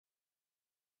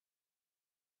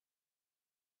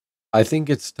I think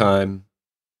it's time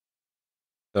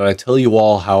that I tell you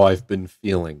all how I've been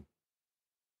feeling.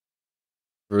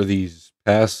 For these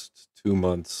past 2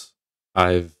 months,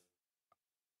 I've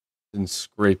been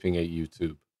scraping at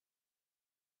YouTube.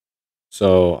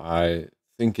 So I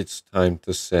think it's time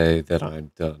to say that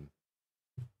I'm done.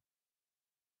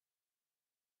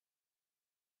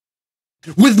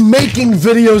 With making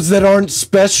videos that aren't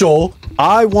special,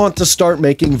 I want to start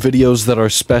making videos that are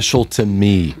special to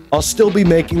me. I'll still be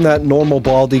making that normal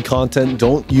Baldy content,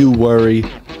 don't you worry.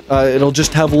 It'll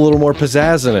just have a little more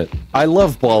pizzazz in it. I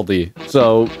love Baldy,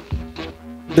 so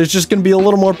there's just gonna be a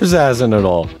little more pizzazz in it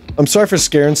all. I'm sorry for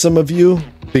scaring some of you,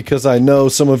 because I know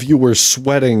some of you were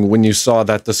sweating when you saw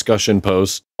that discussion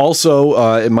post.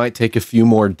 Also, it might take a few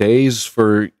more days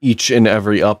for each and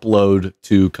every upload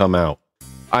to come out.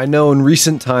 I know in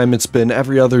recent time it's been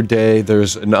every other day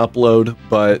there's an upload,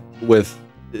 but with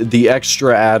the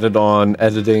extra added on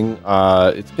editing,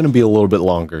 it's going to be a little bit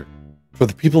longer. For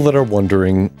the people that are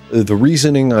wondering, the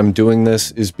reasoning I'm doing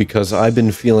this is because I've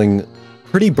been feeling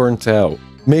pretty burnt out.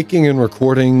 Making and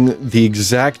recording the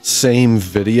exact same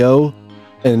video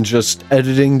and just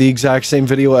editing the exact same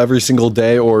video every single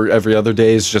day or every other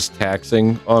day is just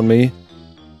taxing on me.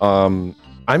 I'm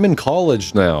in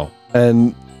college now,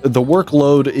 and the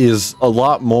workload is a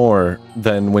lot more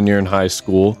than when you're in high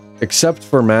school, except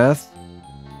for math,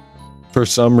 for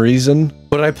some reason.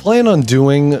 But I plan on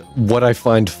doing what I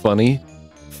find funny,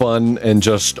 fun, and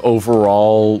just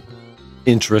overall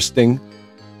interesting.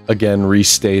 Again,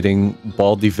 restating,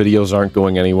 Baldy videos aren't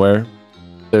going anywhere.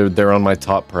 They're on my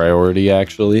top priority,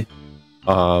 actually.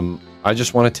 I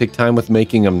just want to take time with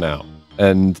making them now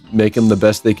and make them the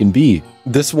best they can be.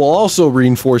 This will also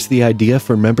reinforce the idea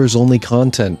for members-only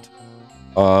content.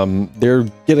 They're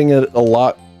getting it a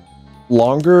lot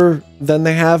longer than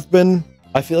they have been.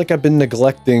 I feel like I've been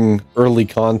neglecting early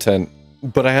content,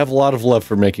 but I have a lot of love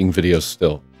for making videos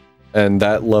still, and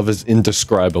that love is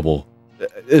indescribable.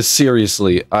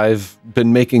 Seriously, I've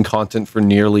been making content for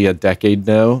nearly a decade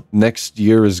now. Next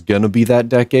year is gonna be that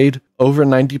decade. Over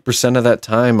 90% of that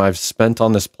time I've spent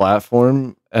on this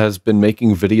platform has been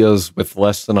making videos with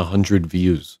less than 100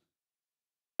 views.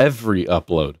 Every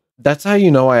upload. That's how you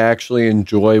know I actually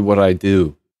enjoy what I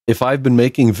do. If I've been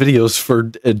making videos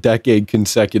for a decade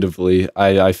consecutively,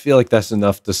 I feel like that's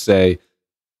enough to say,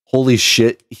 holy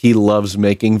shit, he loves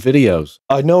making videos.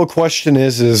 I know a question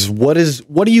is what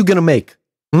are you gonna make?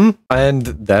 And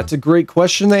that's a great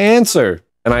question to answer.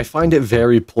 And I find it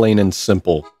very plain and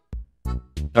simple.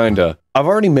 Kinda. I've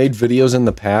already made videos in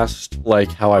the past,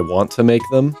 like how I want to make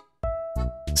them.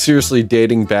 Seriously,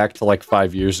 dating back to like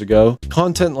 5 years ago.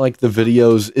 Content like the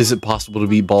videos, is it possible to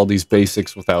beat Baldi's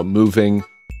Basics without moving?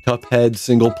 Cuphead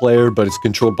single player, but it's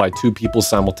controlled by 2 people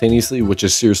simultaneously, which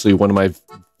is seriously one of my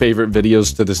favorite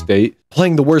videos to this date.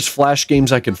 Playing the worst Flash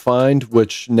games I could find,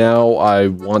 which now I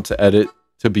want to edit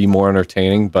to be more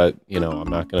entertaining, but, you know, I'm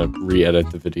not gonna re-edit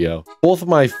the video. Both of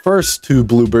my first 2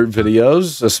 Bluebird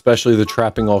videos, especially the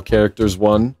Trapping All Characters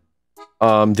one,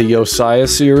 the Josiah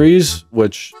series,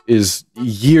 which is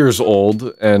years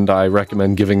old, and I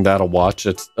recommend giving that a watch,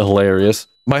 it's hilarious.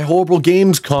 My Horrible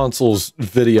Games Consoles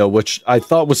video, which I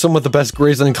thought was some of the best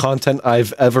Graysland content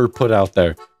I've ever put out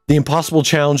there. The Impossible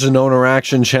Challenge, the No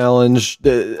Interaction Challenge,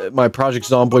 my Project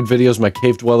Zomboid videos, my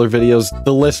Cave Dweller videos,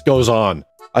 the list goes on.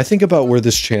 I think about where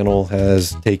this channel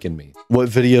has taken me. What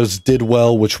videos did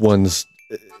well, which ones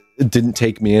didn't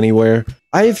take me anywhere.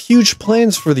 I have huge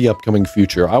plans for the upcoming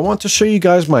future. I want to show you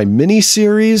guys my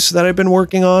mini-series that I've been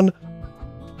working on,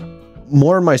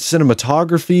 more of my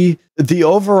cinematography, the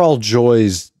overall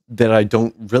joys that I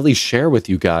don't really share with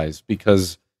you guys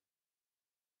because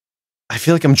I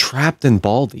feel like I'm trapped in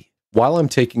Baldi. While I'm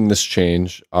taking this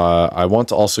change, I want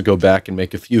to also go back and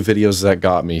make a few videos that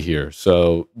got me here.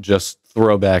 So just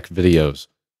throwback videos.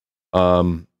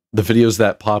 The videos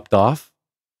that popped off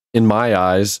in my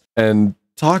eyes and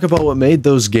talk about what made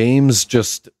those games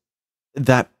just...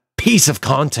 that piece of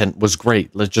content was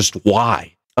great. Just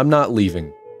why. I'm not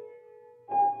leaving.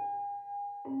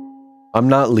 I'm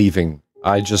not leaving.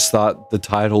 I just thought the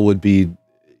title would be,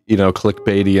 you know,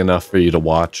 clickbaity enough for you to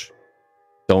watch.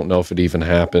 Don't know if it even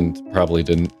happened. Probably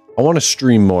didn't. I want to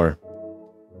stream more.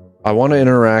 I want to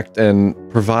interact and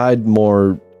provide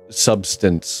more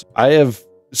substance. I have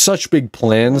such big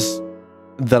plans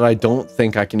that I don't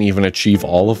think I can even achieve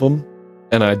all of them.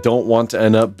 And I don't want to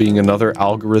end up being another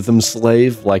algorithm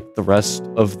slave like the rest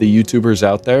of the YouTubers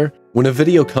out there. When a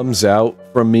video comes out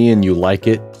from me and you like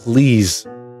it, please,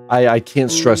 I can't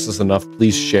stress this enough,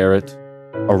 please share it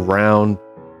around.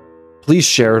 Please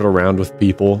share it around with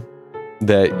people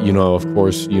that, you know, of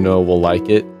course, you know, will like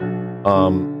it.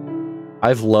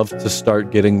 I've loved to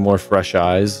start getting more fresh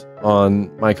eyes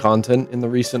on my content in the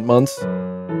recent months,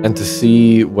 and to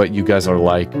see what you guys are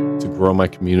like, to grow my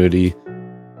community.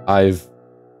 I've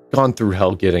gone through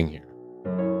hell getting here.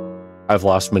 I've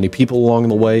lost many people along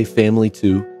the way, family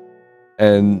too,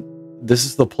 and this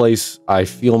is the place I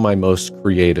feel my most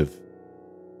creative.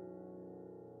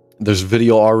 There's a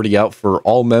video already out for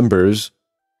all members,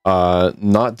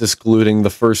 not excluding the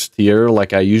first tier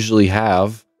like I usually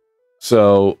have,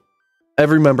 so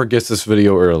every member gets this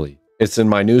video early. It's in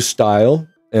my new style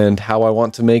and how I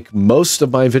want to make most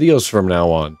of my videos from now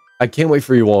on. I can't wait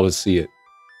for you all to see it,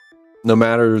 no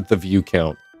matter the view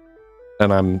count.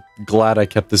 And I'm glad I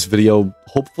kept this video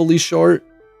hopefully short.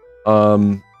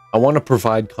 I want to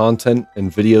provide content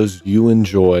and videos you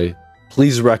enjoy.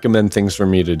 Please recommend things for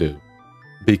me to do,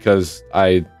 because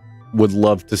I would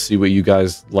love to see what you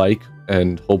guys like,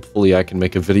 and hopefully I can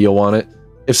make a video on it.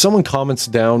 If someone comments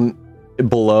down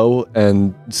below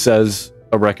and says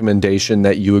a recommendation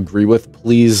that you agree with,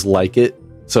 please like it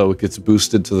so it gets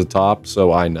boosted to the top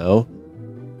so I know.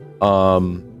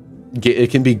 It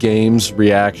can be games,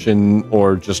 reaction,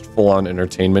 or just full-on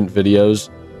entertainment videos.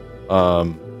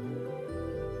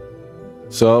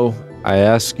 So I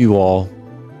ask you all,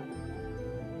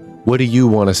 what do you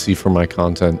want to see from my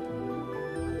content?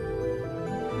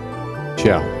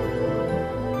 Ciao.